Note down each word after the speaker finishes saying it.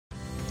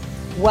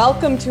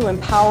Welcome to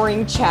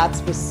Empowering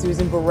Chats with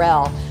Susan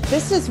Burrell.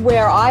 This is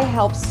where I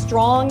help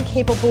strong,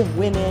 capable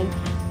women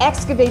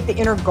excavate the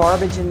inner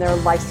garbage in their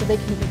life so they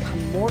can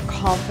become more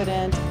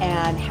confident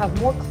and have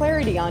more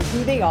clarity on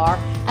who they are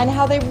and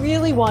how they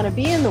really want to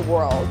be in the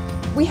world.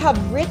 We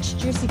have rich,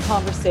 juicy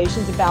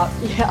conversations about,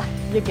 yeah,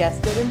 you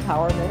guessed it,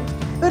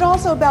 empowerment, but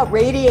also about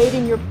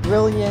radiating your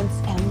brilliance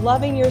and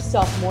loving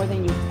yourself more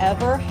than you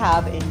ever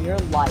have in your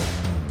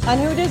life.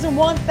 And who doesn't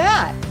want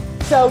that?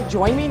 So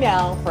join me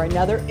now for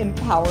another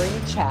empowering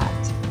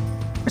chat.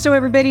 So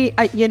everybody,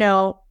 I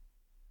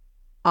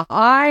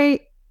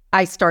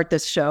start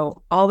this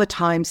show all the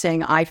time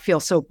saying I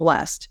feel so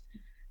blessed.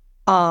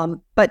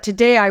 But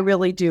today I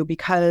really do,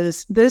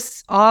 because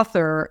this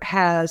author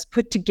has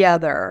put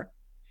together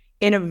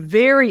in a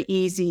very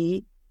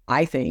easy,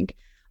 I think,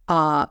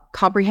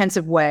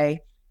 comprehensive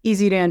way,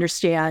 easy to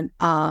understand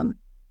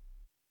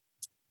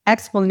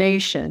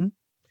explanation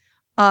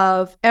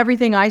of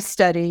everything I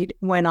studied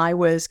when I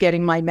was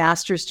getting my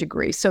master's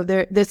degree. So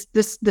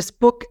this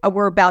book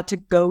we're about to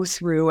go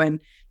through and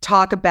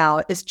talk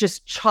about is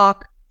just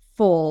chock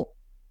full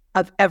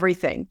of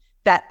everything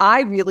that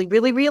I really,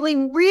 really, really,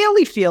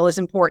 really feel is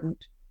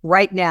important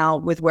right now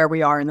with where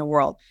we are in the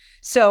world.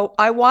 So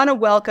I want to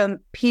welcome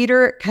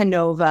Peter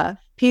Canova.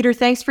 Peter,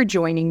 thanks for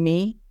joining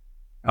me.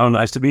 Oh,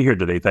 nice to be here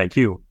today. Thank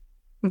you.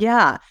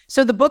 Yeah.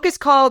 So the book is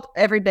called,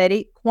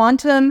 everybody,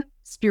 Quantum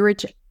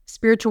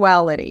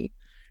Spirituality.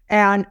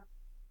 And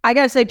I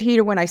got to say,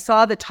 Peter, when I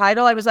saw the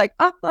title, I was like,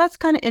 oh, well, that's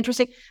kind of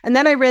interesting. And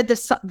then I read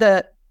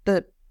the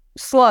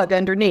slug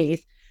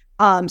underneath,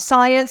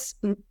 Science,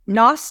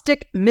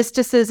 Gnostic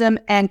Mysticism,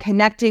 and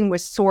Connecting with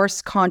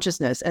Source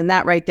Consciousness. And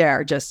that right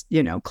there just,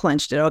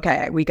 clenched it.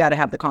 Okay, we got to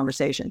have the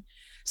conversation.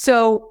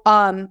 So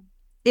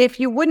if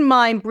you wouldn't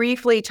mind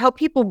briefly tell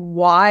people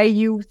why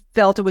you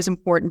felt it was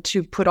important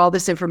to put all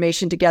this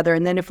information together.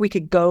 And then if we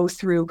could go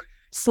through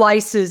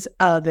slices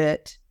of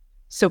it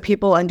so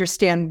people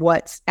understand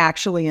what's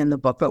actually in the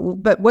book. But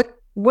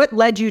what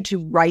led you to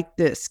write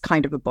this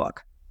kind of a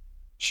book?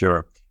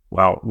 Sure.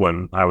 Well,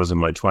 when I was in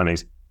my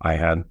 20s, I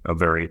had a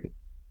very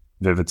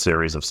vivid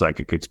series of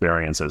psychic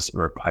experiences,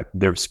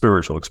 they're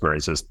spiritual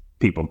experiences.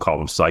 People call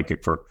them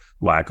psychic for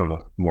lack of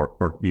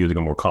or using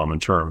a more common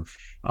term.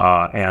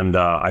 And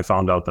I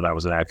found out that I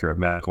was an accurate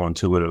medical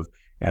intuitive.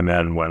 And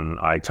then when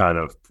I kind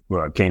of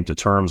came to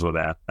terms with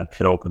that,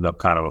 it opened up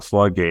kind of a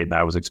floodgate, and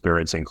I was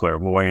experiencing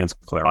clairvoyance,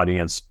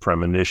 clairaudience,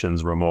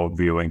 premonitions, remote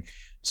viewing,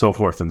 so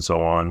forth and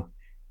so on.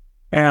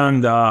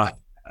 And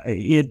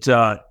it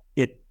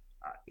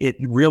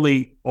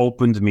really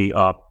opened me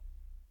up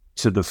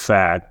to the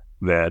fact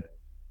that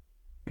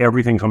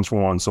everything comes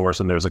from one source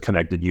and there's a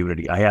connected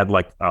unity. I had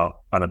like an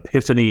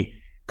epiphany,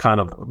 kind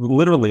of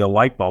literally a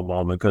light bulb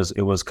moment, because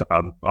it was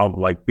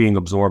like being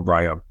absorbed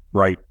by a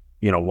bright,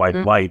 white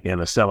light in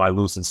a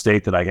semi-lucid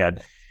state that I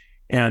had.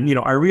 And,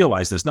 I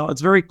realized this. Now,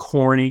 it's very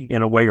corny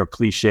in a way, or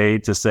cliche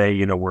to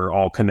say, we're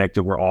all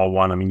connected, we're all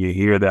one. I mean, you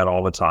hear that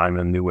all the time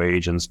in New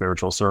Age and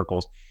spiritual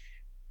circles.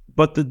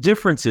 But the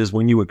difference is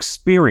when you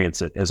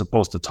experience it as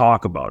opposed to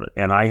talk about it.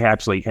 And I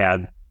actually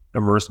had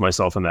immersed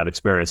myself in that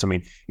experience. I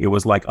mean, it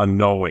was like a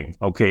knowing.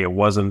 Okay, it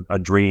wasn't a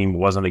dream,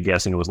 wasn't a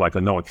guessing, it was like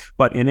a knowing.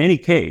 But in any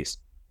case,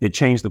 it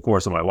changed the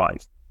course of my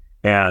life.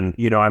 And,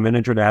 I'm an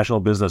international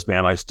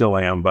businessman. I still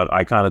am, but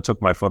I kind of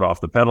took my foot off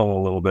the pedal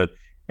a little bit,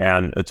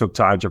 and it took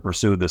time to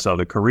pursue this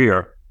other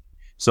career.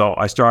 So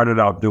I started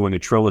out doing a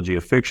trilogy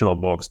of fictional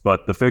books,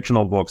 but the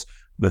fictional books,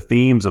 the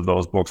themes of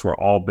those books were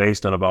all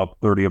based on about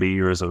 30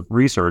 years of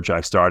research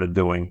I started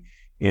doing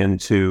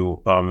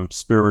into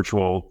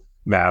spiritual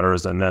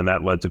matters, and then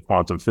that led to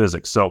quantum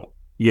physics. So,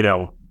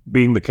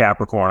 being the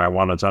Capricorn, I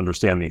wanted to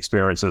understand the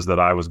experiences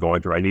that I was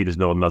going through. I needed to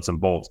know nuts and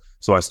bolts.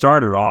 So I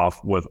started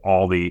off with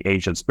all the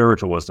ancient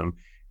spiritual wisdom,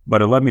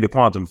 but it led me to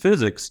quantum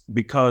physics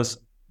because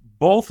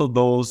both of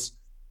those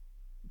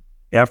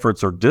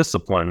efforts or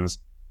disciplines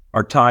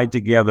are tied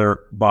together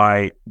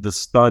by the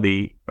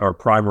study or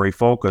primary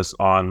focus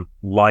on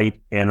light,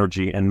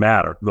 energy, and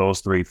matter,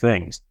 those three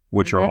things,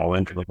 which are all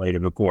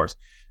interrelated, of course.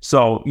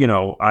 So,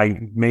 I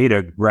made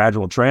a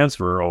gradual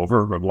transfer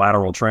over, a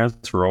lateral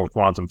transfer over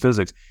quantum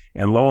physics,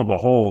 and lo and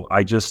behold,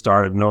 I just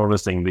started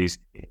noticing these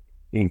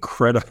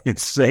incredible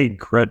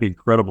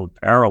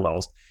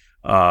parallels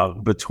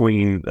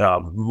between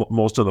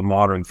most of the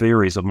modern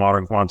theories of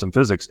modern quantum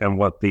physics and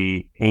what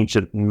the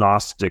ancient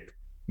Gnostic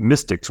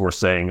mystics were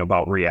saying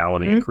about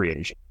reality and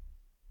creation.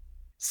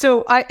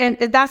 So and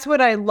that's what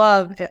I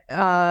love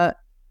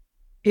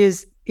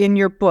is in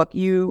your book,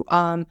 you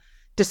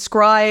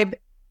describe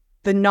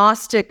the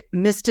Gnostic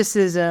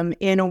mysticism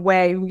in a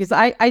way, because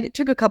I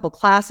took a couple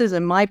classes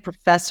and my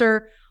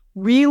professor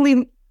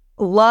really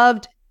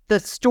loved the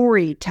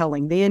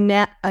storytelling, the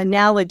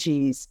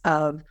analogies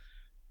of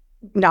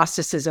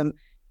Gnosticism.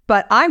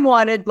 But I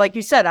wanted, like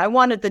you said, I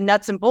wanted the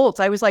nuts and bolts.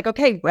 I was like,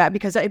 okay,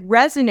 because it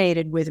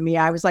resonated with me.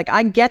 I was like,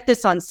 I get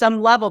this on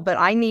some level, but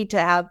I need to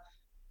have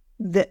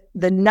the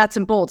nuts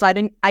and bolts. I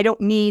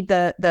don't need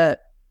the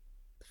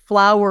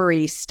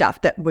flowery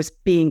stuff that was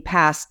being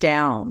passed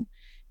down.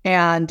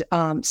 And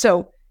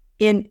so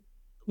in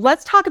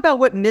let's talk about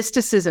what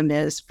mysticism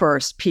is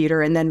first,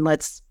 Peter, and then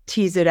let's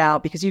tease it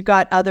out, because you've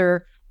got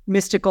other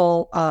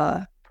mystical,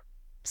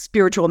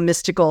 spiritual,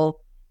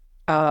 mystical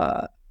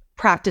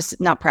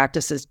not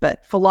practices,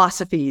 but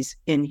philosophies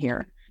in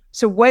here.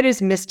 So what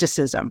is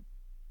mysticism?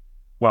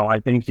 Well, I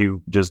think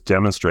you just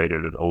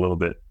demonstrated it a little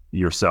bit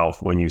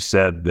yourself when you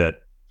said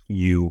that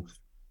you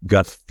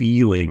got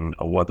feeling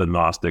of what the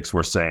Gnostics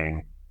were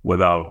saying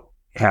without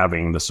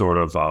having the sort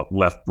of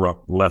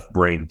left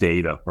brain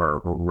data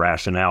or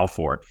rationale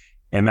for it.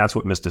 And that's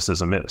what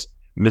mysticism is.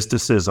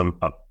 Mysticism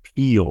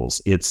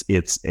appeals. It's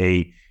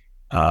a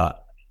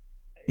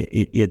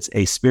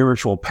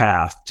spiritual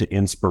path to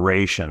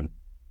inspiration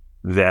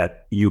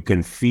that you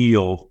can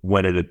feel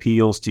when it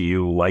appeals to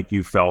you, like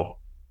you felt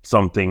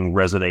something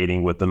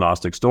resonating with the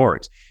Gnostic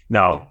stories.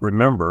 Now,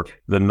 remember,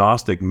 the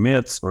Gnostic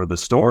myths, or the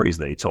stories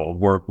they told,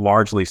 were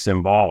largely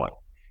symbolic.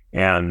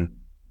 And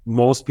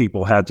most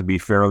people had to be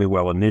fairly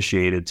well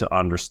initiated to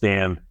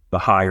understand the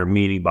higher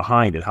meaning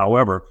behind it.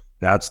 However,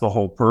 that's the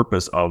whole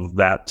purpose of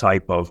that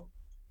type of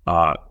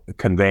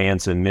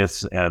conveyance and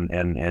myths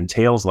and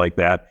tales like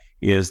that,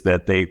 is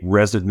that they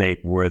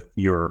resonate with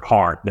your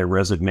heart. They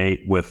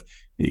resonate with,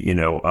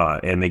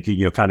 and they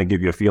kind of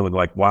give you a feeling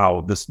like,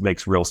 wow, this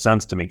makes real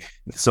sense to me.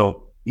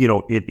 So,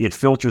 it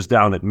filters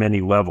down at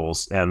many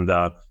levels. And,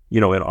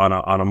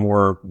 on a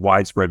more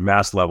widespread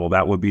mass level,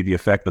 that would be the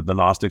effect that the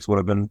Gnostics would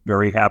have been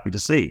very happy to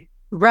see.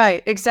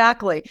 Right,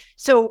 exactly.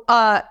 So,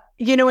 and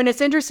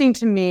it's interesting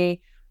to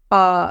me,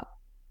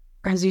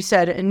 as you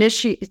said,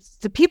 it's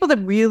the people that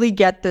really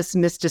get this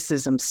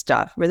mysticism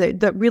stuff, where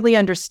that really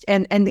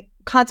understand, and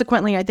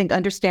consequently, I think,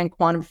 understand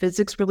quantum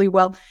physics really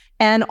well,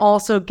 and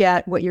also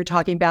get what you're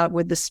talking about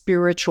with the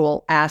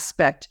spiritual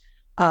aspect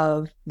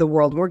of the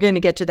world. We're going to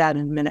get to that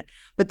in a minute.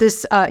 But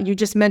this, you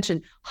just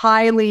mentioned,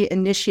 highly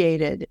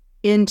initiated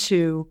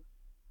into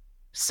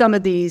some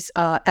of these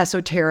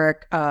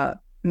esoteric,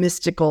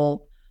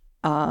 mystical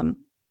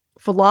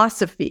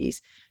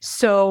philosophies.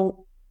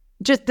 So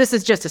this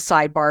is just a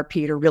sidebar,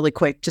 Peter, really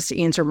quick, just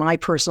to answer my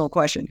personal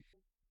question.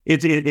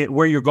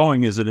 Where you're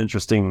going is an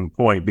interesting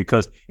point,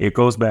 because it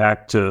goes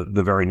back to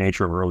the very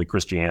nature of early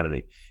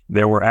Christianity.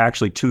 There were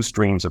actually two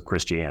streams of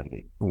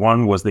Christianity.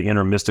 One was the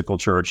inner mystical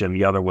church, and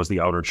the other was the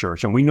outer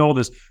church. And we know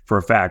this for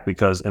a fact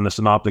because in the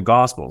Synoptic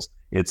Gospels,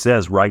 it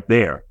says right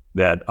there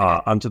that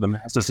unto the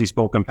masses he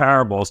spoke in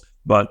parables,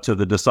 but to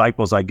the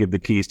disciples I give the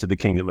keys to the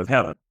kingdom of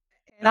heaven.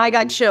 And I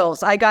got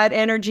chills. I got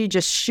energy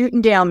just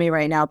shooting down me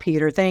right now,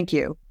 Peter. Thank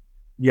you.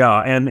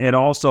 Yeah, and it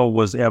also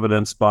was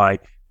evidenced by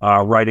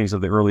writings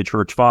of the early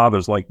church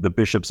fathers, like the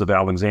bishops of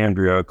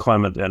Alexandria,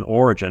 Clement and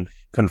Origen,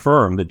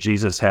 confirmed that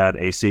Jesus had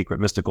a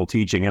secret mystical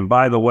teaching. And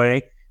by the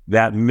way,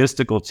 that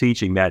mystical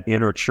teaching, that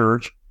inner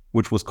church,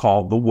 which was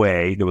called the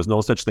Way, there was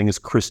no such thing as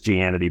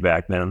Christianity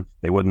back then.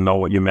 They wouldn't know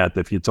what you meant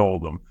if you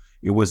told them.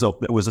 It was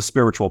a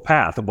spiritual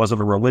path. It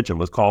wasn't a religion. It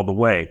was called the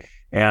Way.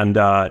 And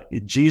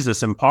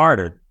Jesus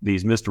imparted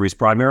these mysteries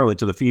primarily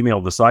to the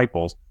female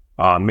disciples.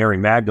 Mary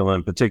Magdalene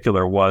in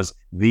particular was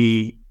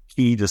the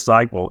key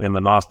disciple in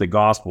the Gnostic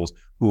Gospels,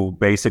 who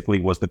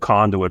basically was the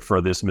conduit for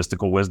this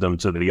mystical wisdom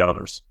to the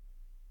others.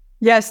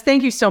 Yes,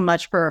 thank you so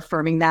much for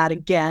affirming that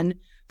again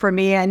for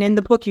me. And in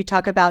the book, you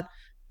talk about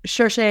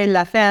chercher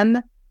la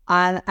femme,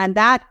 and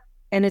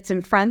it's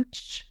in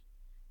French.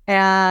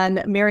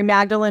 And Mary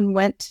Magdalene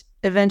went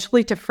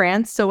eventually to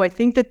France. So I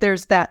think that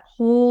there's that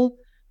whole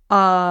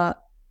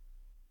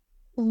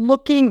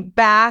looking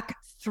back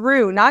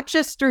through, not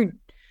just through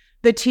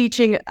the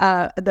teaching,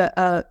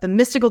 the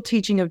mystical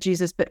teaching of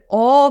Jesus, but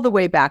all the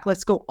way back.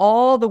 Let's go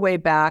all the way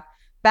back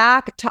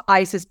to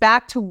Isis,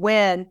 back to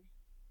when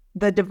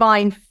the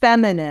divine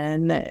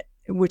feminine,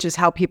 which is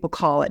how people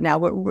call it now,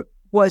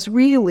 was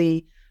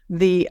really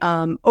the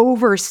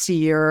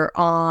overseer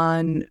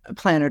on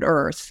planet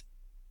Earth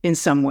in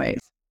some ways.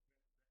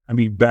 I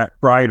mean, back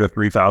prior to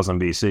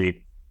 3000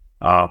 BC,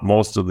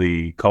 most of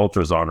the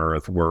cultures on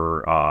Earth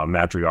were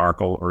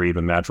matriarchal or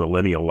even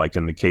matrilineal, like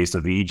in the case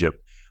of Egypt.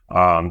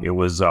 It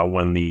was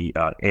when the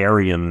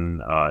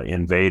Aryan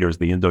invaders,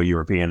 the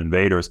Indo-European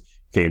invaders,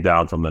 came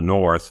down from the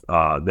north,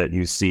 that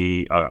you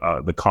see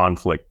the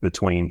conflict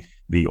between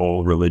the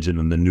old religion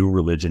and the new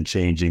religion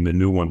changing, the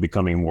new one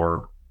becoming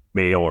more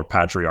male or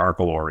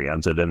patriarchal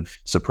oriented and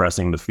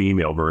suppressing the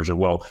female version.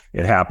 Well,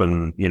 it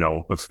happened,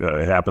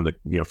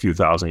 a few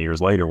thousand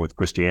years later with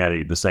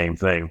Christianity, the same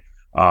thing.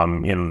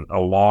 In a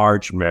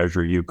large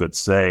measure, you could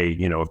say,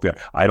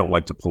 I don't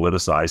like to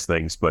politicize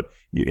things, but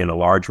in a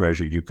large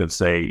measure, you could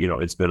say,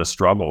 it's been a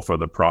struggle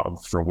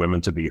for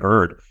women to be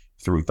heard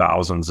through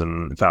thousands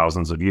and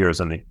thousands of years,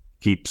 and it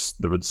keeps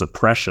the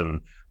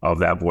suppression of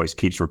that voice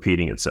keeps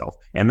repeating itself.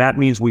 And that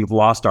means we've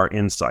lost our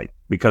insight,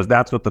 because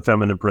that's what the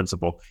feminine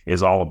principle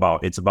is all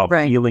about. It's about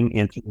feeling,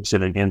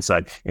 intuition, and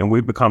insight. And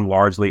we've become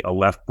largely a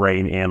left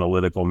brain,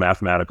 analytical,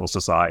 mathematical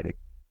society.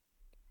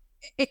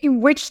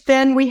 Which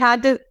then we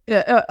had to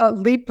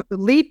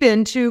leap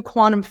into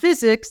quantum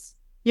physics.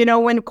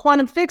 When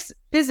quantum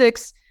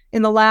physics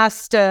in the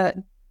last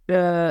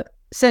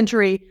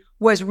century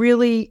was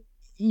really,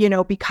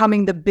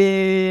 becoming the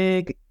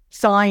big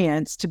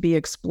science to be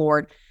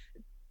explored.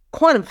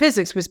 Quantum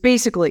physics was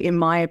basically, in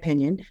my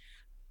opinion,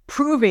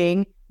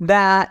 proving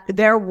that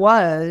there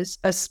was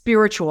a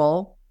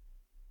spiritual,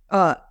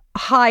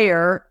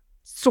 higher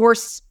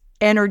source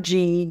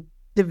energy,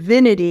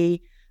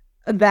 divinity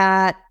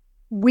that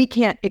we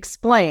can't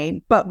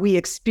explain, but we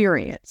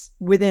experience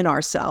within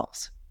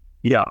ourselves.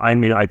 Yeah, I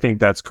mean, I think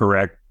that's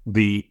correct.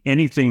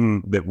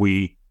 Anything that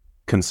we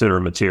consider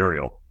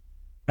material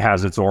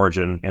has its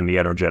origin in the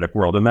energetic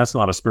world, and that's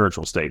not a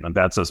spiritual statement.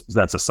 That's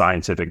a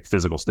scientific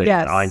physical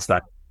statement.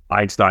 Yes.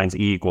 Einstein's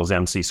E equals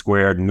MC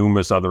squared.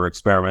 Numerous other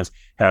experiments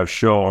have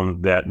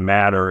shown that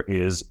matter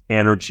is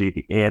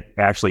energy,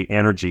 actually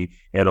energy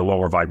at a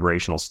lower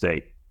vibrational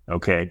state.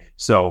 Okay,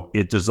 so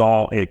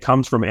it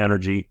comes from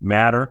energy.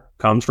 Matter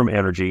comes from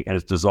energy, and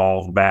it's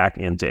dissolved back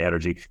into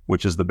energy,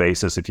 which is the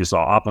basis, if you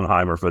saw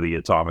Oppenheimer, for the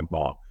atomic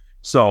bomb.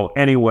 So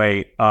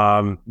anyway,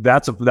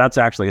 that's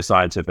actually a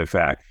scientific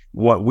fact.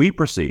 What we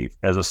perceive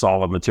as a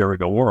solid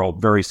material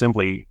world, very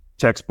simply,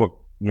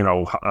 textbook,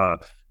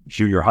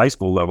 junior high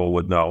school level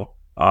would know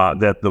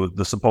that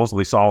the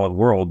supposedly solid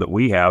world that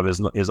we have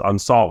is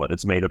unsolid.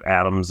 It's made of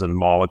atoms and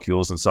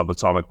molecules and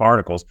subatomic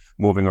particles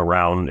moving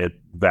around at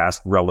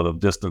vast relative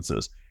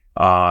distances,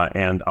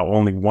 and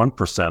only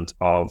 1%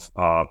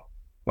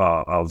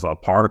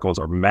 of particles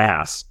are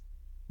mass.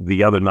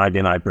 The other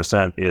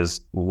 99% is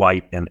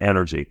light and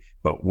energy,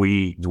 but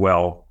we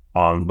dwell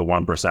on the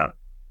 1%.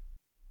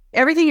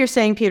 Everything you're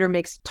saying, Peter,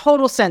 makes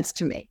total sense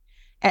to me,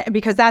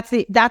 because that's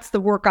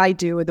the work I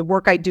do, the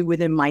work I do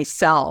within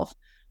myself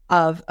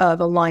of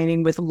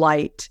aligning with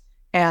light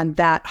and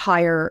that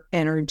higher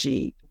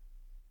energy.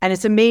 And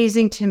it's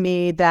amazing to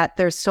me that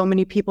there's so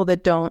many people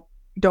that don't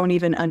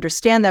even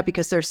understand that,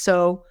 because they're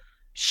so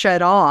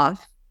shut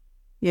off,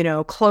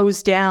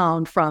 closed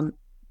down from,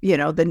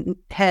 the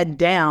head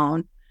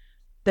down,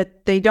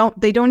 that they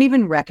don't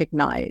even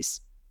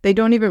recognize. They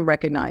don't even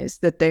recognize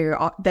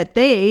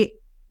that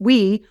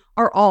we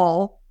are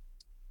all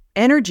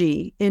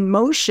energy in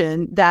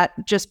motion that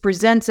just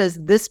presents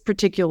as this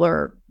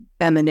particular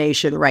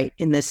emanation right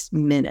in this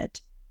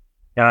minute.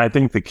 And I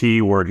think the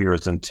key word here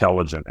is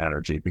intelligent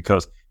energy,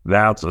 because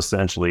that's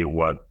essentially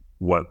what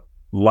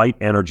light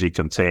energy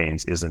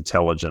contains, is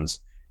intelligence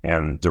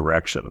and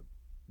direction.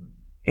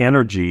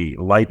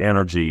 Light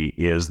energy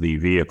is the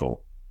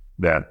vehicle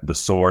that the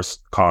source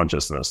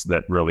consciousness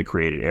that really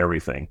created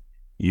everything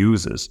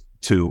uses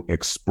to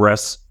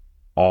express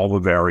all the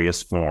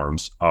various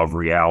forms of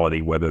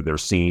reality, whether they're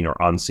seen or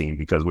unseen,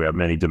 because we have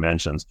many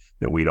dimensions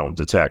that we don't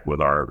detect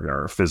with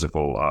our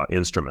physical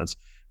instruments.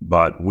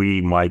 But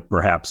we might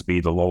perhaps be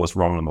the lowest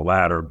rung on the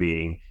ladder,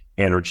 being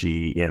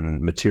energy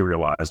in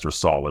materialized or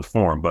solid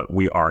form, but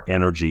we are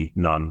energy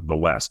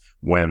nonetheless.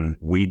 When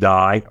we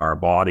die, our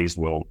bodies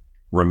will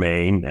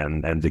remain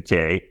and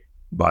decay,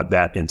 but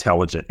that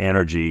intelligent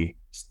energy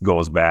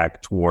goes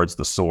back towards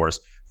the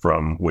source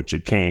from which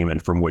it came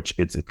and from which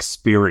it's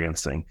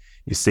experiencing.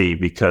 You see,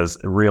 because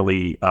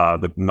really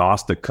the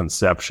Gnostic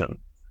conception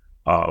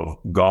of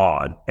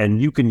God,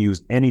 and you can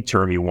use any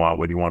term you want,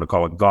 whether you want to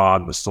call it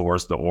God, the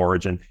source, the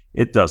origin,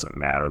 it doesn't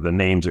matter. The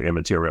names are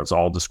immaterial. It's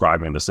all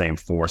describing the same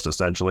force,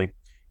 essentially.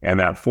 And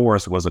that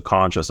force was a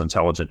conscious,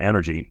 intelligent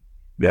energy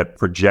that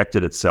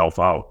projected itself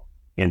out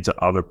into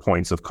other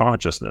points of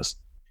consciousness,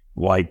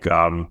 like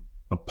a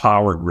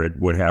power grid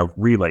would have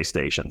relay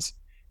stations.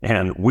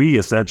 And we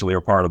essentially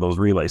are part of those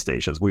relay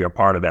stations. We are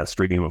part of that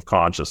stream of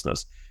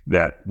consciousness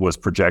that was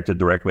projected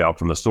directly out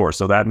from the source.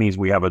 So that means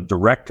we have a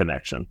direct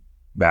connection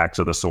back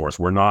to the source.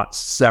 We're not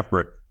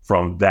separate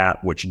from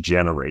that which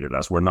generated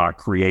us. We're not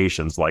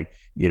creations like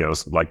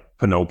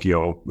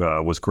Pinocchio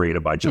was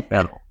created by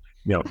Geppetto.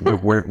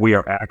 We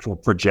are actual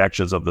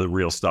projections of the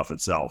real stuff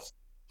itself.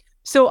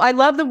 So I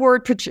love the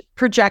word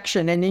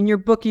projection, and in your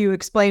book you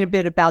explain a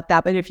bit about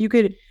that. But if you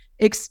could,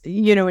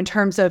 in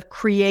terms of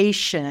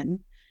creation,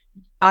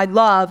 I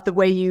love the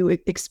way you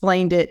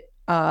explained it.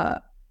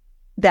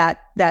 That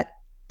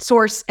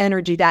source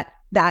energy,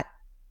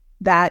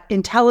 that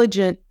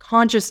intelligent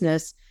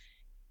consciousness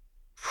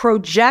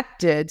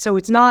projected. So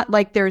it's not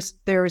like there's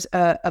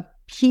a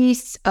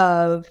piece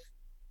of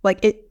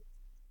like it.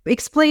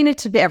 Explain it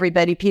to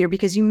everybody, Peter,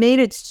 because you made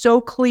it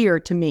so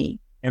clear to me.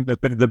 And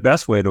the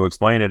best way to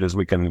explain it is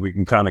we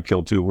can kind of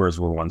kill two birds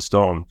with one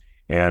stone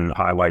and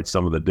highlight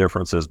some of the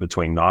differences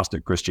between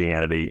Gnostic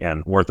Christianity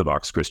and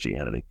Orthodox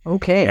Christianity.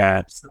 Okay.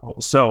 And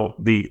so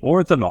the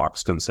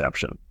Orthodox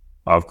conception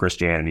of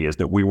Christianity is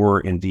that we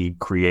were indeed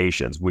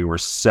creations. We were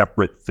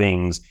separate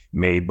things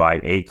made by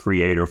a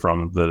creator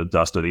from the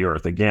dust of the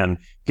earth. Again,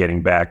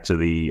 getting back to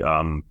the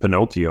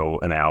Pinocchio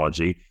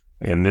analogy,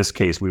 in this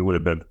case, we would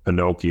have been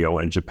Pinocchio,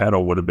 and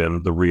Geppetto would have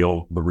been the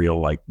real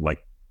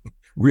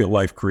real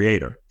life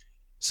creator.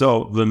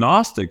 So the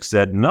Gnostics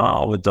said,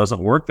 no, it doesn't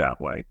work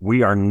that way.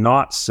 We are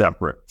not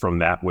separate from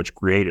that which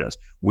created us.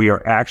 We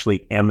are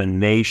actually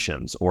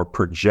emanations or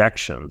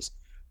projections,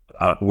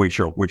 which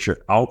are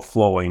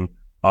outflowing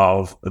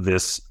of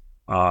this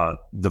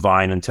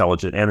divine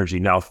intelligent energy.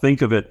 Now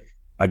think of it,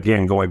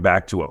 again, going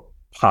back to a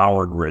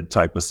power grid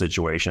type of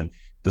situation.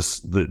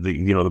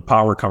 the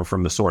power coming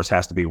from the source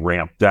has to be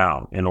ramped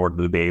down in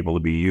order to be able to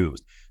be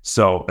used.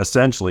 So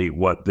essentially,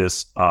 what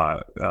this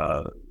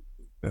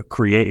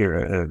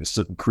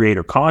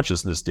creator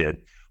consciousness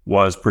did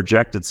was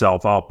project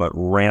itself out, but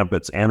ramp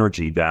its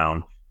energy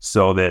down,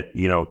 so that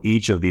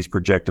each of these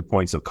projected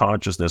points of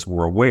consciousness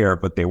were aware,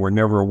 but they were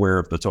never aware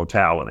of the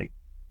totality.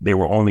 They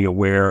were only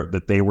aware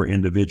that they were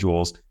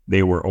individuals.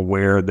 They were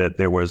aware that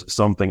there was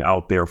something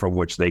out there from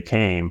which they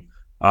came,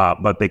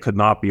 but they could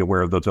not be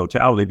aware of the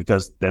totality,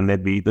 because then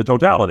they'd be the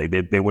totality.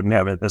 They wouldn't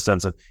have a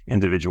sense of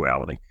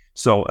individuality.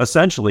 So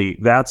essentially,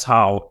 that's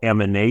how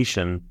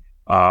emanation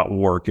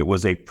worked. It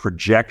was a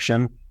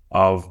projection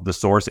of the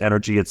source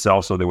energy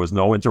itself, so there was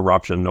no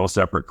interruption, no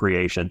separate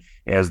creation,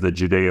 as the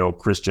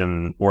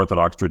Judeo-Christian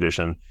Orthodox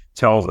tradition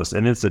tells us.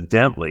 And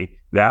incidentally,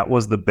 that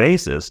was the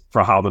basis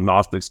for how the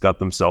Gnostics got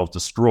themselves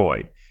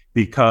destroyed.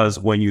 Because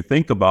when you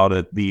think about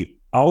it, the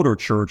outer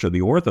church, or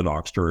the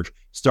Orthodox Church,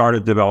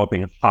 started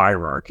developing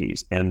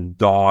hierarchies and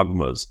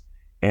dogmas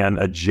and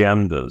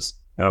agendas.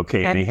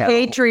 Okay, and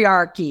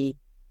patriarchy.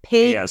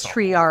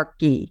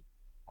 Patriarchy.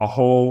 A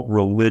whole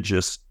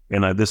religious,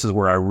 and this is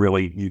where I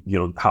really,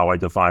 how I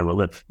define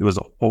religion. It was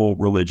a whole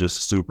religious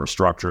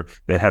superstructure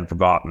that had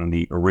forgotten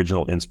the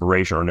original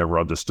inspiration, or never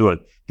understood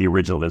the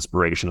original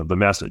inspiration of the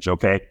message.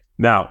 Okay,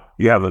 now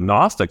you have the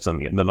Gnostics,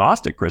 and the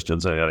Gnostic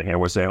Christians, on the other hand,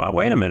 were saying, oh,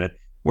 wait a minute,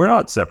 we're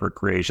not separate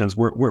creations.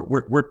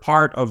 We're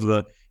part of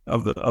the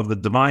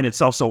divine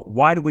itself. So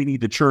why do we need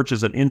the church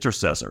as an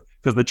intercessor?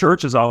 Because the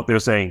church is out there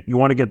saying, you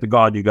want to get to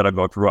God, you got to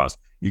go through us.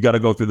 You got to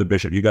go through the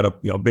bishop. You got to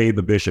obey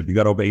the bishop. You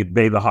got to obey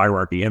the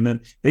hierarchy. And then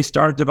they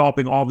started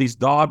developing all these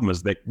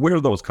dogmas. Where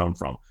do those come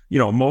from?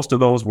 Most of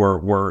those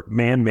were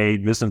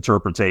man-made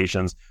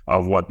misinterpretations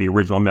of what the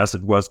original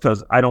message was,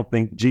 because I don't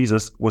think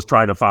Jesus was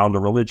trying to found a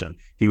religion.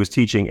 He was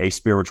teaching a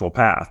spiritual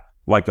path,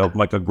 like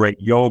a great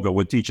yoga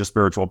would teach a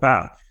spiritual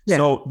path. Yeah.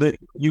 So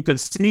you can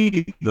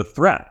see the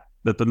threat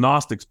that the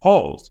Gnostics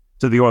posed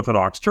to the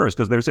Orthodox Church,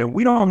 because they're saying,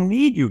 we don't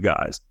need you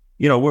guys.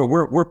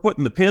 We're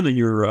putting the pin in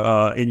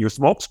your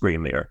smoke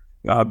screen there,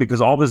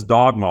 because all this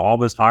dogma, all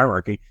this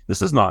hierarchy,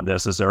 this is not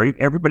necessary.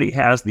 Everybody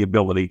has the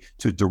ability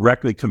to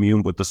directly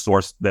commune with the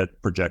source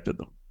that projected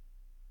them.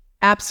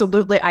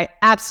 Absolutely. I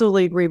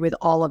absolutely agree with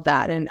all of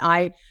that. And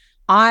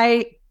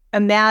I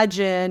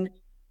imagine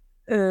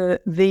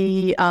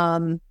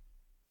the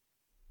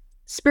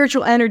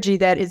spiritual energy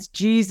that is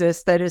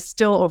Jesus, that is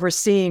still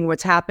overseeing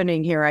what's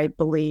happening here, I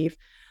believe,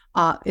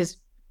 is,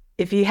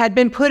 if he had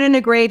been put in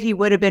a grave, he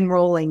would have been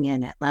rolling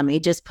in it. Let me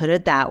just put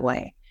it that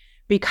way,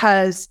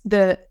 because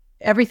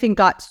everything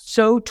got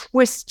so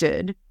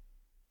twisted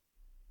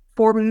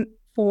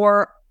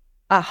for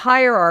a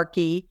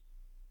hierarchy,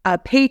 a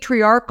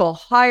patriarchal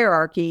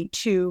hierarchy,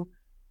 to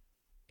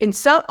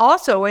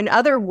also in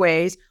other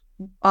ways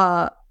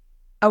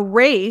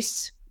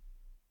erase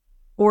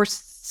or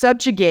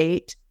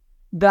subjugate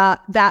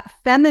that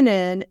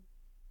feminine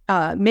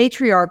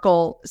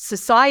matriarchal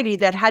society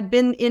that had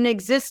been in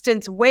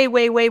existence way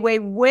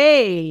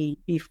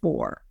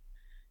before.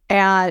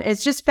 And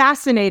it's just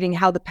fascinating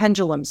how the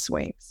pendulum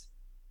swings.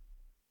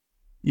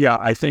 Yeah,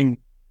 I think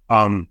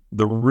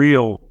the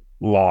real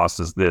loss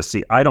is this.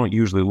 See, I don't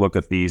usually look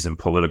at these in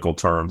political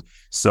terms.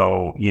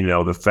 So,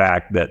 the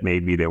fact that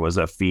maybe there was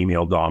a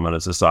female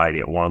dominant society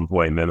at one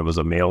point, and then it was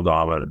a male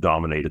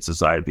dominated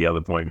society at the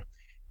other point.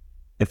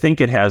 I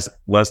think it has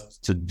less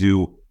to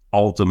do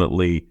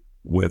ultimately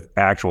with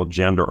actual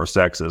gender or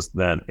sexes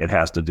than it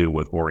has to do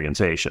with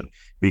orientation,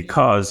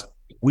 because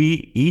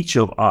each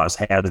of us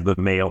had the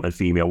male and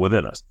female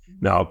within us.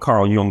 Now,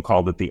 Carl Jung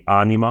called it the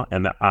anima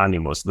and the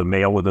animus, the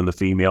male within the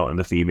female and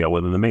the female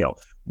within the male.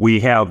 We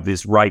have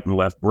this right and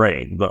left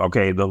brain.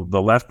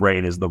 The left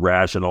brain is the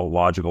rational,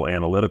 logical,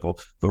 analytical.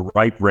 The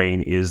right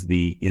brain is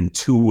the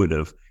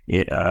intuitive,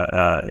 to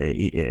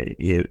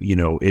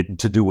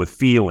do with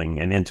feeling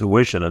and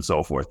intuition and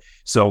so forth.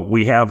 So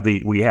we have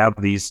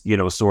these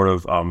sort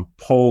of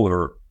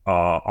polar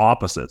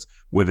opposites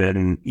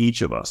within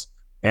each of us.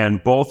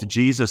 And both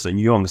Jesus and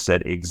Jung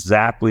said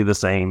exactly the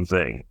same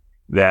thing,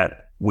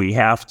 that we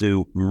have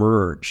to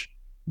merge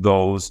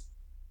those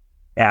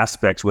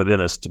aspects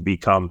within us to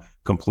become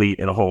complete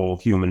and whole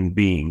human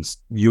beings.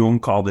 Jung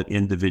called it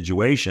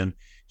individuation.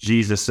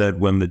 Jesus said,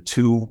 when the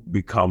two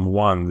become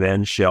one,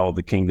 then shall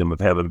the kingdom of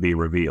heaven be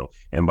revealed.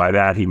 And by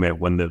that he meant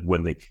when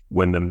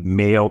the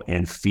male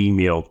and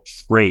female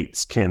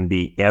traits can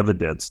be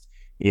evidenced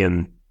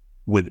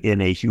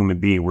within a human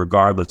being,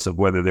 regardless of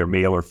whether they're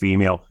male or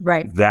female.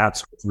 Right.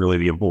 That's really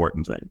the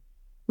important thing.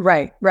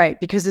 Right.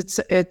 Because it's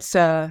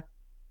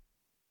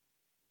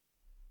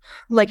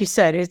like you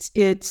said,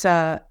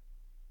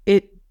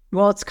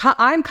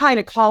 I'm kind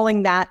of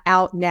calling that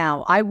out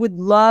now. I would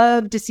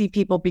love to see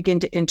people begin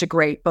to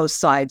integrate both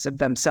sides of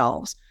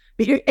themselves.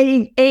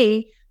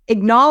 A,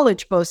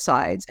 acknowledge both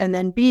sides, and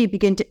then B,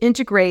 begin to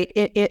integrate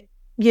it.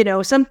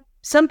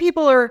 Some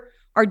people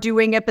are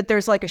doing it, but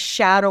there's like a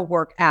shadow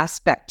work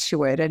aspect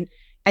to it.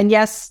 And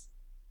yes,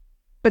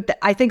 but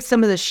I think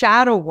some of the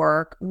shadow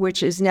work,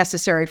 which is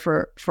necessary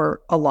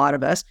for a lot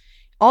of us,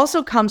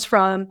 also comes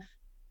from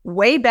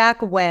way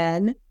back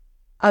when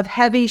of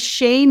heavy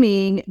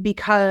shaming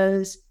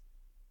because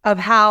of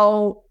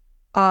how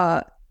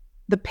the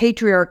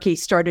patriarchy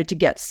started to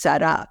get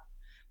set up.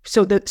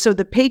 So the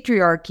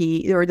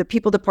patriarchy, or the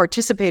people that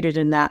participated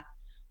in that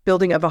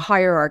building of a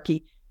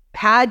hierarchy,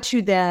 had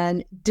to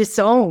then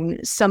disown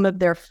some of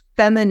their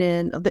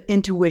feminine, the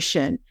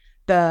intuition,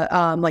 the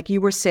like you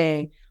were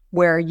saying,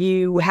 where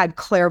you had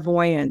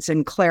clairvoyance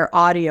and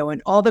clairaudio,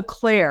 and all the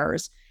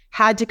clairs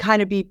had to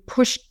kind of be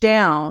pushed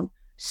down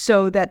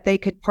so that they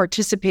could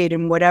participate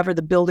in whatever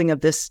the building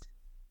of this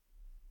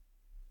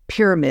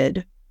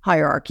pyramid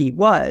hierarchy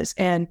was.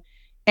 And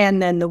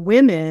then the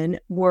women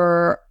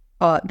were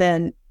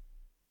then,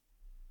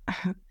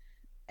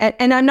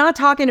 and I'm not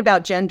talking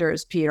about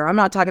genders, Peter. I'm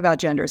not talking about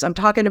genders. I'm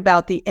talking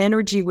about the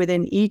energy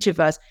within each of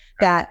us,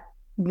 that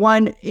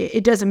one,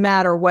 it doesn't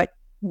matter what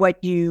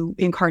you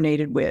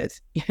incarnated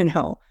with,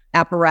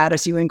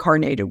 apparatus you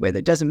incarnated with.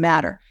 It doesn't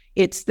matter.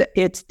 It's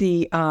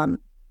the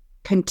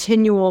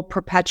continual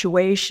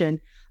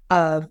perpetuation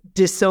of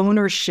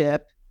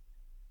disownership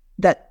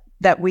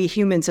that we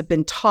humans have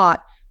been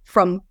taught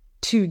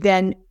to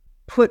then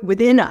put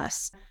within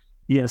us.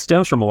 Yeah, it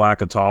stems from a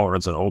lack of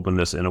tolerance and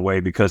openness in a way,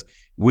 because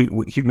we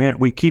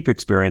keep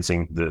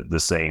experiencing the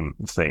same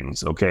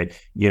things. Okay,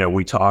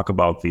 we talk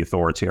about the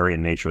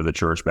authoritarian nature of the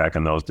church back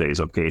in those days.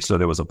 Okay, so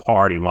there was a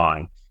party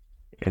line,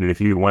 and if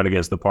you went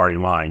against the party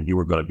line, you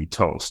were going to be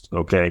toast.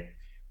 Okay,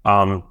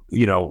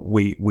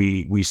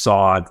 we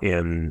saw it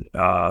in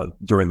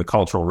during the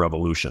Cultural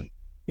Revolution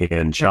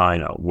in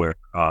China, where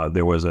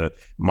there was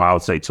Mao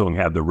Zedong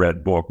had the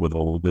Red Book with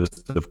a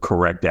list of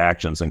correct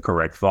actions and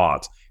correct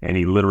thoughts, and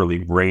he literally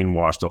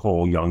brainwashed a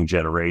whole young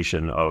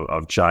generation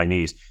of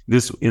Chinese.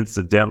 This,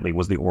 incidentally,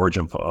 was the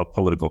origin of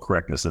political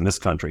correctness in this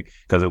country,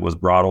 because it was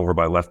brought over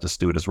by leftist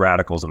students,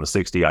 radicals in the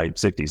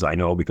 60s. I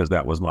know, because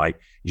that was my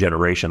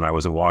generation. I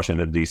was in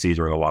Washington, D.C.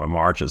 during a lot of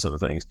marches and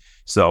things.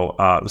 So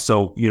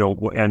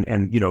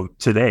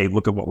today,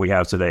 look at what we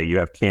have today. You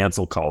have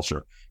cancel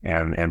culture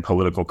and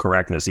political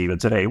correctness even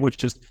today,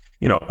 which is,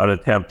 an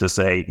attempt to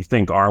say,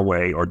 think our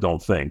way or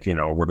don't think,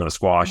 we're going to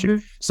squash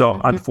you. So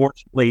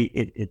unfortunately,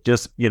 it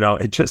just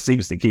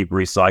seems to keep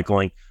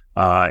recycling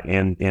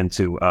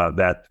into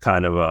that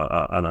kind of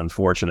an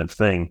unfortunate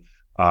thing,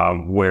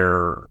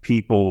 where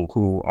people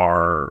who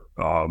are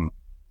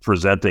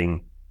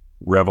presenting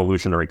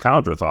revolutionary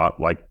counterthought,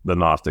 like the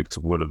Gnostics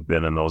would have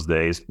been in those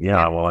days. They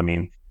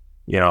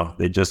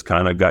just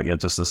kind of got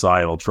into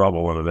societal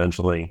trouble, and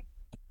eventually,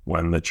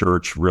 when the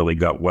church really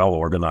got well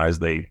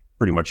organized, they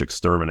pretty much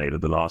exterminated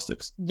the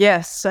Gnostics.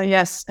 Yes, and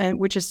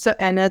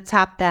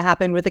that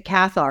happened with the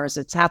Cathars.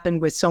 It's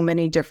happened with so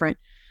many different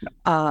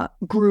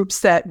groups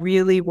that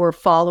really were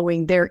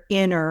following their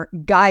inner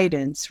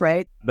guidance,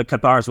 right? The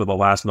Cathars were the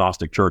last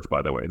Gnostic church,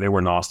 by the way. They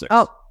were Gnostics.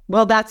 Oh,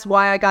 well, that's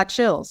why I got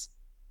chills.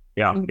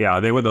 Yeah,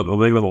 they were the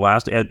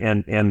last,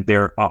 and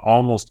they're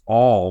almost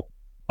all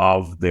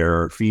of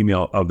their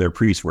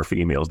priests were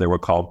females. They were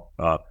called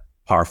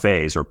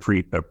parfaits or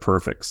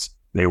perfects.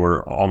 They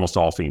were almost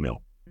all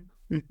female.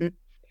 Mm-hmm.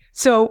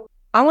 So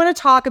I want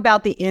to talk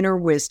about the inner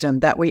wisdom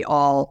that we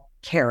all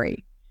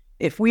carry.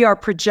 If we are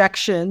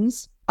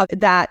projections of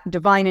that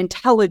divine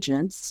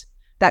intelligence,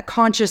 that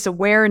conscious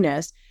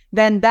awareness,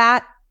 then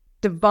that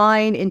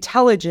divine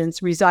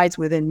intelligence resides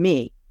within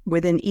me,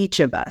 within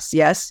each of us.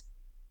 Yes?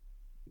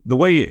 The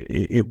way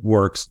it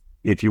works,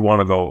 if you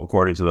want to go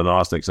according to the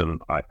Gnostics, and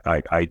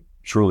I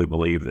truly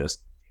believe this,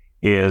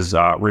 is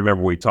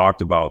remember we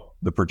talked about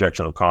the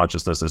projection of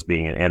consciousness as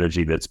being an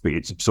energy that's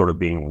sort of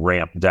being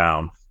ramped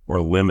down or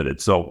limited.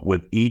 So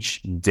with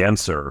each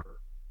denser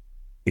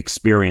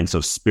experience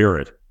of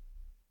spirit,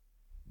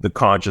 the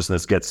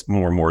consciousness gets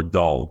more and more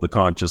dull. The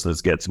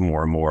consciousness gets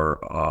more and more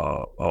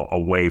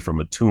away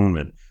from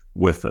attunement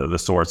with the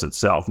source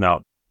itself.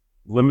 Now,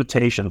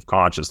 limitation of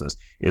consciousness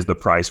is the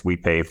price we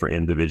pay for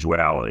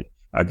individuality.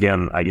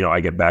 Again, I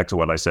get back to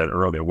what I said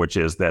earlier, which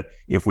is that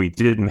if we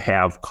didn't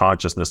have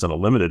consciousness in a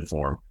limited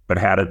form, but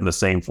had it in the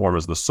same form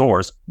as the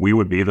source, we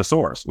would be the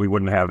source. We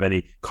wouldn't have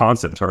any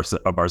concept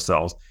of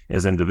ourselves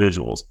as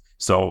individuals.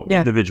 So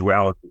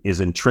individuality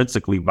is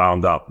intrinsically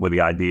bound up with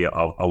the idea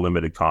of a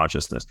limited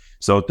consciousness.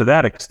 So to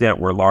that extent,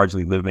 we're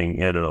largely living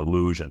in an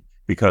illusion,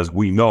 because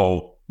we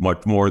know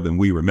much more than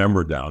we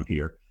remember down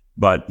here.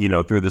 But,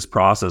 through this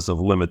process of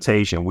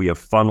limitation, we have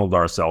funneled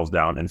ourselves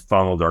down and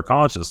funneled our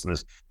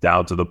consciousness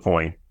down to the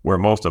point where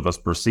most of us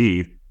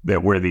perceive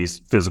that we're these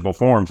physical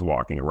forms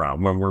walking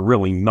around, when we're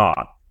really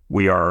not.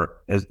 We are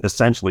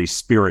essentially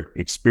spirit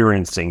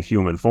experiencing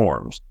human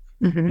forms.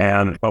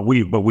 Mm-hmm. But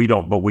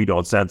we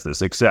don't sense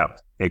this,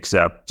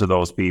 except to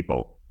those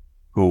people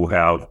who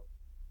have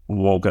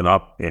woken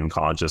up in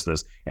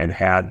consciousness and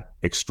had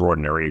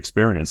extraordinary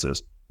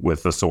experiences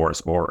with the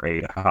source or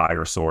a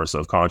higher source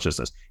of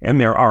consciousness.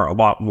 And there are a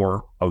lot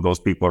more of those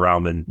people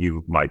around than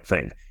you might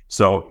think.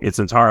 So it's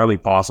entirely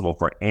possible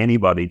for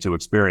anybody to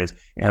experience.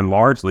 And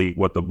largely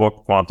what the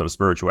book Quantum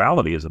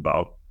Spirituality is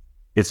about,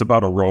 it's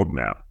about a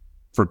roadmap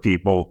for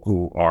people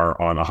who are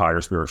on a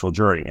higher spiritual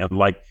journey. And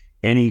like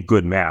any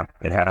good map,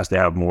 it has to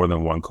have more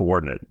than one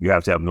coordinate. You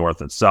have to have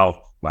north and south,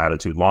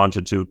 latitude,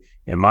 longitude.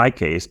 In my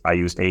case, I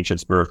used ancient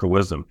spiritual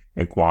wisdom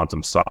and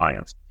quantum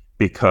science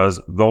because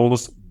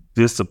those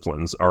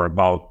disciplines are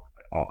about,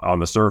 on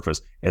the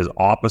surface, as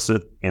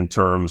opposite in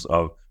terms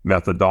of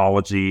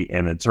methodology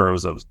and in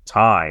terms of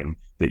time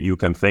that you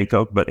can think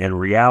of. But in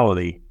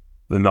reality,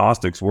 the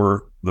Gnostics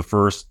were the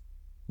first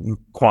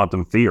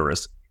quantum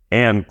theorists,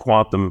 and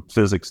quantum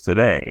physics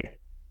today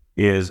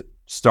is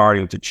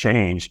starting to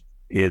change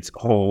its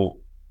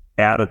whole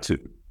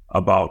attitude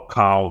about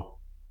how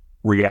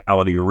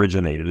reality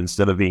originated.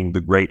 Instead of being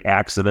the great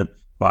accident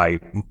by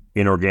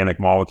inorganic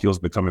molecules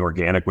becoming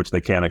organic, which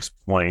they can't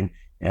explain,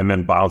 and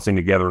then bouncing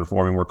together and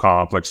forming more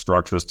complex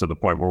structures to the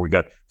point where we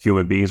got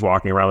human beings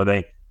walking around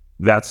today.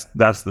 That's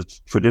the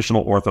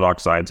traditional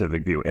orthodox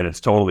scientific view, and it's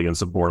totally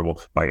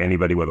insupportable by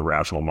anybody with a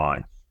rational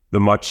mind. The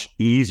much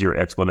easier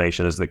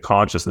explanation is that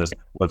consciousness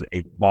was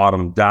a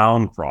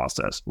bottom-down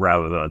process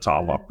rather than a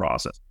top-up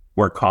process,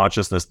 where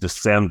consciousness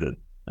descended.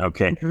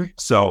 Okay,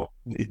 so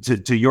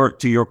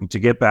to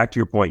get back to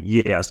your point,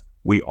 yes,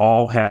 we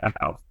all have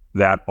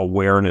that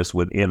awareness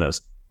within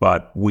us,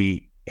 but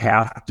we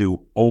have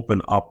to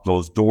open up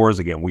those doors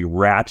again. We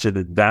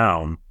ratcheted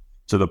down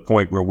to the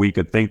point where we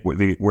could think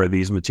where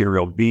these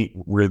material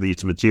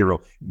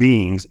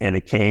beings, and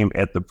it came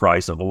at the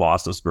price of a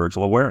loss of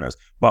spiritual awareness.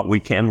 But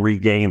we can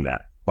regain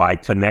that by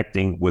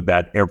connecting with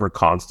that ever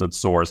constant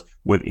source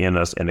within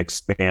us and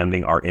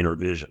expanding our inner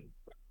vision.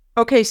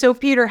 Okay, so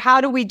Peter,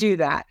 how do we do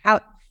that?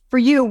 For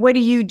you, what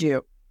do you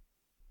do?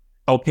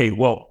 Okay,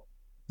 well,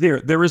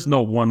 there is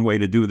no one way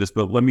to do this,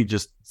 but let me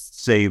just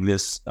say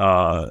this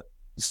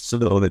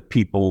so that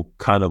people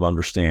kind of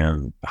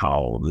understand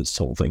how this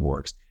whole thing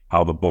works,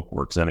 how the book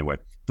works anyway.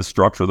 The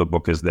structure of the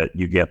book is that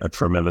you get a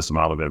tremendous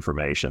amount of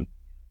information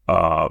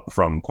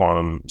from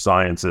quantum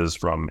sciences,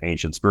 from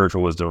ancient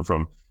spiritual wisdom,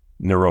 from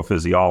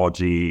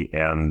neurophysiology,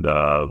 and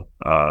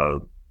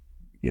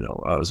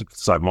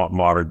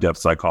modern depth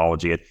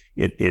psychology.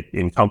 It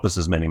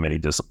encompasses many, many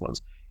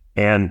disciplines.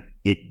 And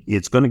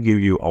it's going to give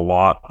you a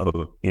lot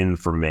of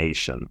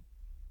information.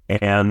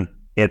 And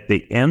at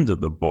the end of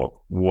the book,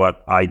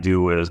 what I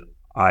do is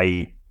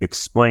I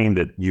explain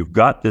that you've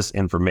got this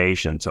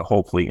information to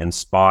hopefully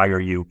inspire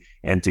you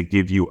and to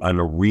give you an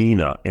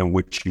arena in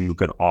which you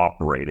can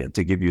operate in,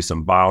 to give you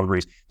some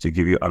boundaries, to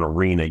give you an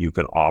arena you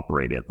can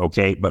operate in,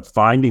 okay? But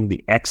finding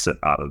the exit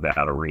out of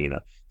that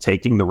arena,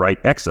 taking the right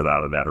exit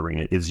out of that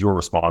arena is your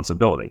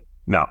responsibility.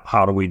 Now,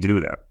 how do we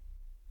do that?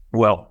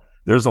 Well,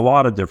 there's a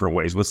lot of different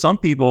ways. With some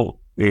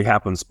people, it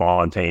happens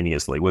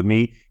spontaneously. With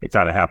me, it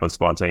kind of happens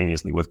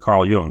spontaneously. With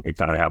Carl Jung, it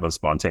kind of happens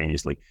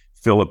spontaneously.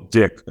 Philip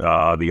Dick,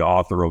 the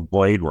author of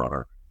Blade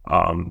Runner,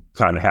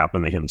 kind of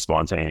happened to him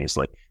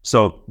spontaneously.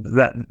 So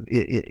that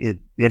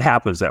it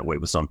happens that way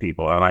with some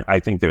people, and I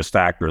think there's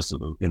factors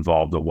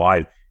involved of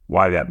why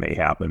that may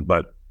happen.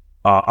 But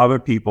other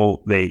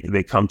people,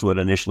 they come to it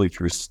initially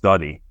through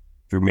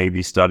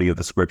maybe study of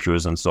the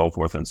scriptures and so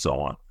forth and so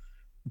on.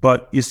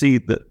 But you see,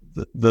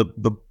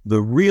 the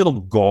real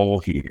goal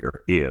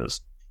here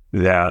is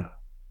that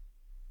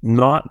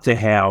not to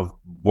have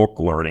book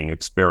learning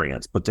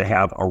experience, but to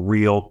have a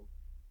real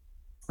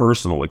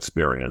personal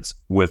experience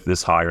with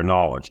this higher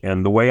knowledge.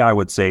 And the way I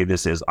would say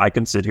this is, I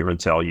can sit here and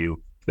tell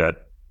you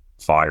that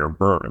fire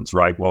burns,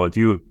 right? Well, if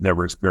you've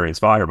never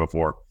experienced fire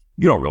before,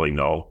 you don't really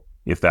know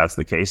if that's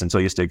the case until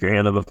you stick your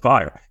hand in the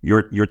fire.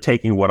 You're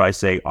taking what I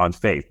say on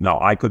faith.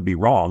 Now, I could be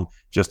wrong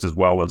just as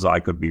well as I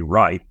could be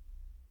right.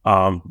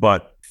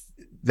 But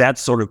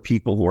that's sort of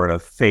people who are at a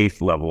faith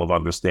level of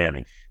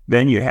understanding.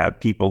 Then you have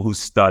people who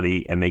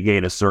study and they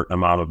gain a certain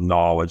amount of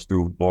knowledge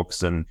through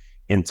books and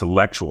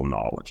intellectual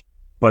knowledge.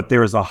 But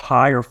there is a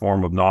higher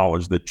form of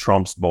knowledge that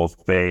trumps both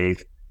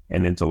faith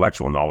and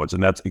intellectual knowledge,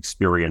 and that's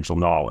experiential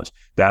knowledge.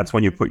 That's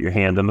when you put your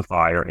hand in the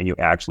fire and you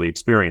actually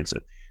experience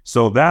it.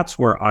 So that's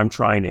where I'm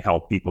trying to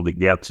help people to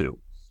get to,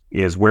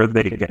 is where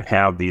they can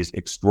have these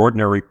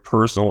extraordinary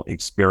personal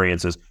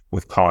experiences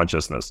with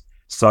consciousness,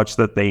 such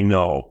that they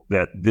know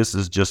that this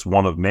is just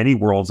one of many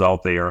worlds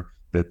out there,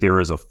 that there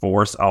is a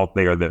force out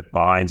there that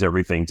binds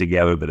everything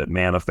together, that it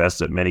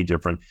manifests at many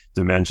different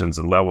dimensions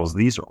and levels.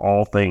 These are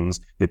all things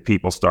that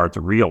people start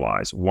to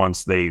realize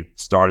once they've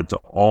started to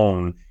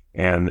own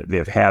and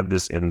they've had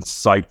this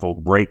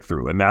insightful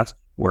breakthrough. And that's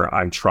where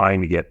I'm trying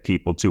to get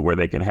people to, where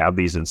they can have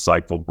these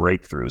insightful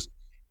breakthroughs.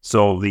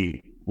 So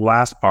the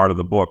last part of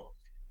the book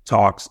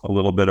talks a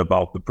little bit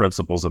about the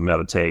principles of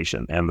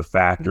meditation and the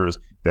factors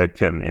that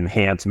can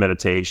enhance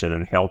meditation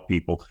and help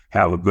people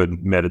have a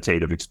good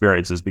meditative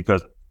experiences.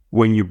 Because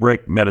when you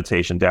break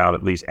meditation down,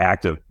 at least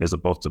active as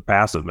opposed to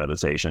passive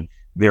meditation,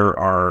 there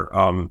are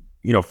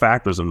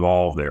factors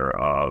involved there: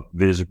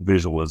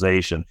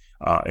 visualization,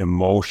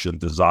 emotion,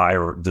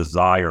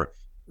 desire,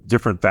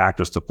 different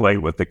factors to play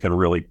with that can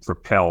really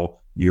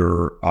propel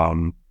your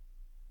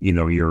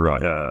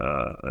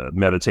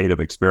meditative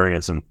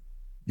experience and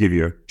give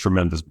you a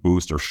tremendous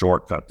boost or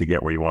shortcut to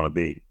get where you want to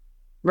be.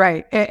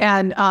 Right.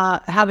 And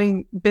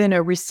having been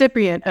a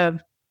recipient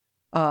of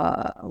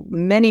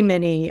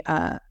many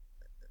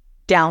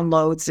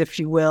downloads, if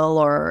you will,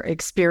 or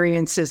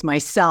experiences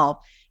myself,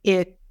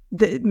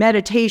 the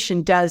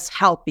meditation does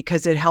help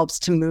because it helps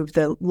to move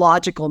the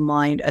logical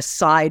mind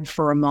aside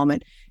for a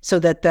moment so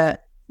that the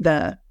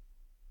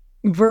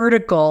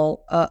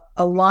vertical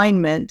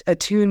alignment,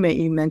 attunement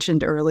you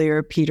mentioned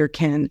earlier, Peter,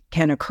 can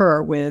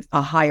occur with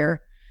a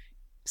higher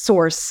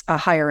source, a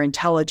higher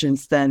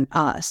intelligence than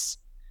us.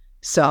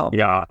 So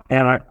yeah,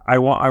 and I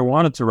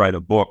wanted to write a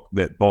book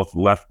that both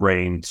left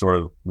brain, sort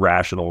of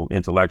rational,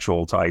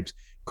 intellectual types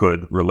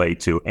could relate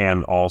to,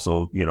 and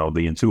also,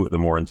 the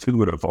more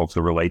intuitive folks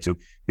to relate to,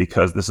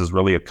 because this is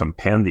really a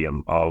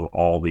compendium of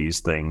all these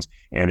things,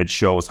 and it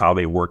shows how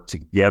they work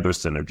together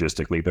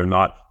synergistically. They're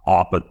not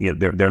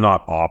they're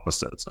not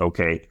opposites.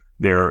 Okay,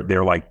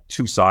 they're like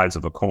two sides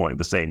of a coin,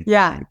 the same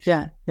thing.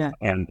 Yeah.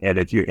 And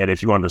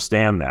if you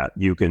understand that,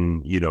 you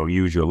can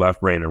use your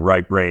left brain and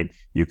right brain.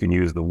 You can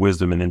use the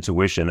wisdom and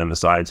intuition and the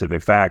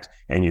scientific facts,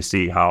 and you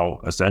see how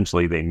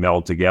essentially they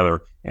meld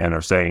together and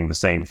are saying the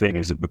same thing.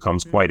 It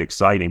becomes quite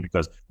exciting,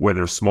 because where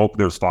there's smoke,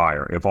 there's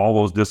fire. If all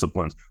those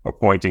disciplines are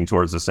pointing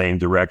towards the same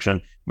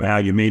direction,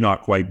 well, you may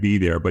not quite be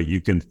there, but you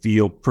can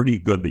feel pretty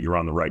good that you're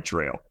on the right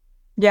trail.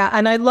 Yeah,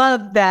 and I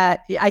love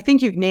that. I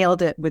think you've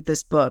nailed it with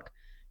this book,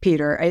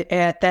 Peter,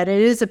 that it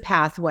is a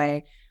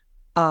pathway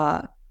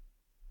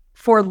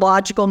for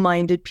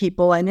logical-minded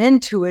people and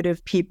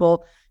intuitive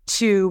people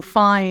to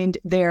find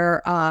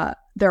their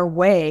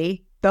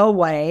way, the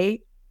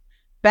way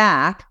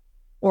back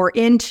or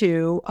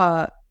into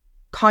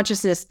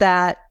consciousness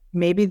that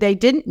maybe they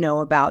didn't know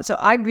about. So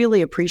I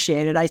really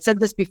appreciate it. I said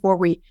this before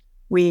we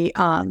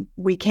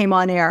came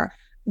on air.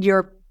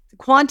 Your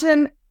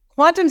quantum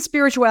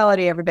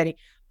spirituality, everybody.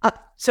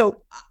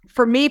 So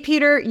for me,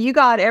 Peter, you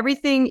got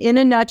everything in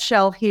a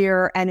nutshell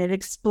here, and it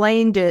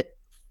explained it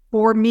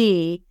for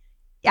me.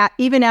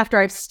 Even after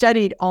I've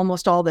studied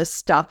almost all this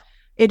stuff,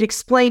 it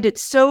explained it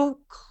so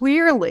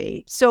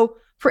clearly. So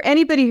for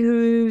anybody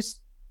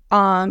who's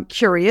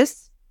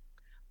curious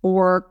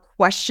or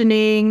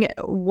questioning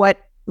what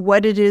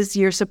it is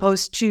you're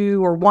supposed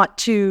to or want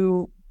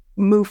to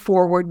move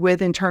forward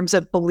with in terms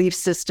of belief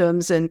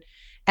systems and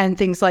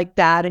things like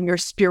that, and your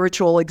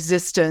spiritual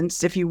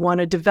existence, if you want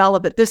to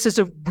develop it, this is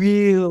a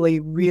really,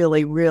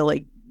 really,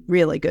 really,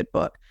 really good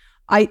book.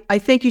 I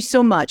thank you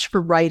so much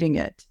for writing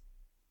it.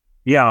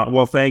 Yeah,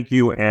 well, thank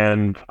you.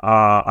 And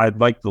I'd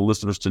like the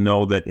listeners to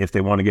know that if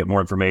they want to get more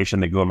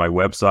information, they go to my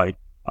website,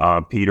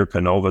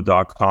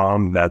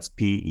 petercanova.com. That's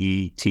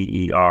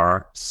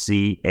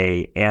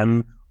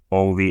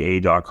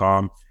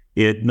petercanova.com.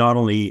 It not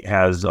only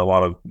has a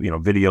lot of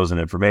videos and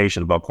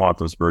information about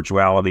quantum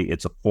spirituality,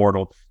 it's a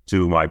portal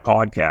to my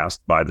podcast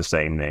by the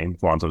same name,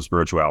 Quantum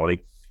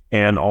Spirituality,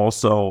 and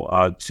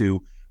also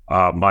to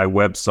my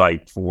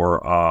website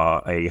for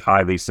a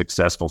highly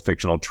successful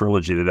fictional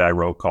trilogy that I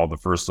wrote called the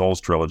First Souls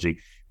Trilogy,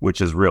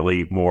 which is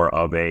really more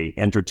of a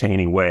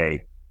entertaining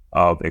way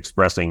of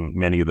expressing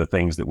many of the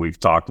things that we've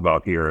talked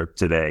about here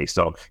today.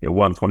 So it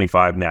won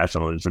 25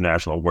 national and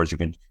international awards. You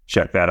can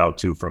check that out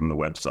too from the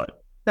website.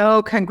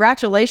 So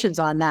congratulations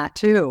on that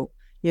too,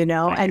 and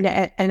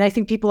I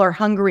think people are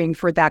hungering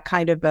for that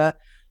kind of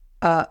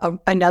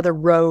another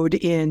road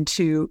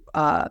into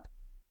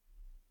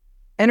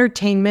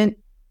entertainment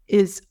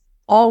is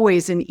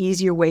always an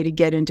easier way to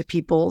get into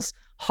people's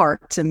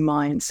hearts and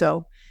minds.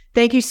 So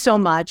thank you so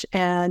much.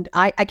 And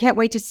I can't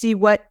wait to see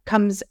what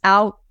comes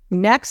out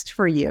next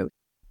for you.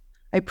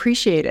 I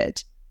appreciate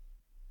it.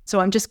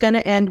 So I'm just going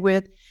to end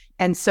with,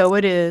 and so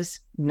it is,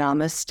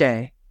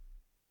 namaste.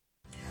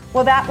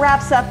 Well, that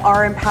wraps up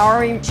our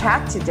empowering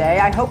chat today.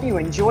 I hope you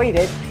enjoyed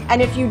it.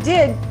 And if you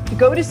did,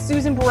 go to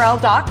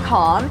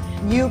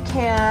SusanBurrell.com. You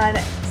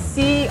can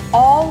see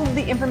all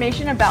the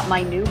information about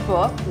my new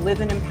book,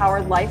 Live an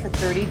Empowered Life, a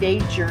 30-day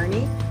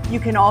journey. You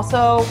can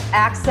also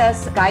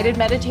access guided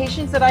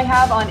meditations that I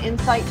have on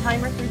Insight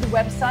Timer through the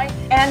website,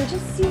 and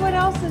just see what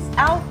else is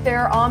out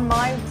there on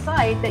my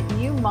site that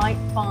you might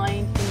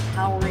find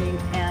empowering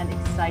and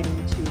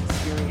exciting to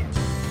experience.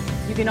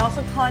 You can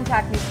also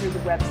contact me through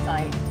the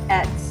website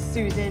at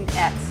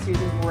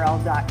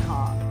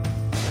susan@susanburrell.com.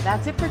 So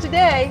that's it for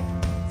today.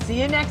 See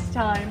you next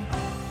time.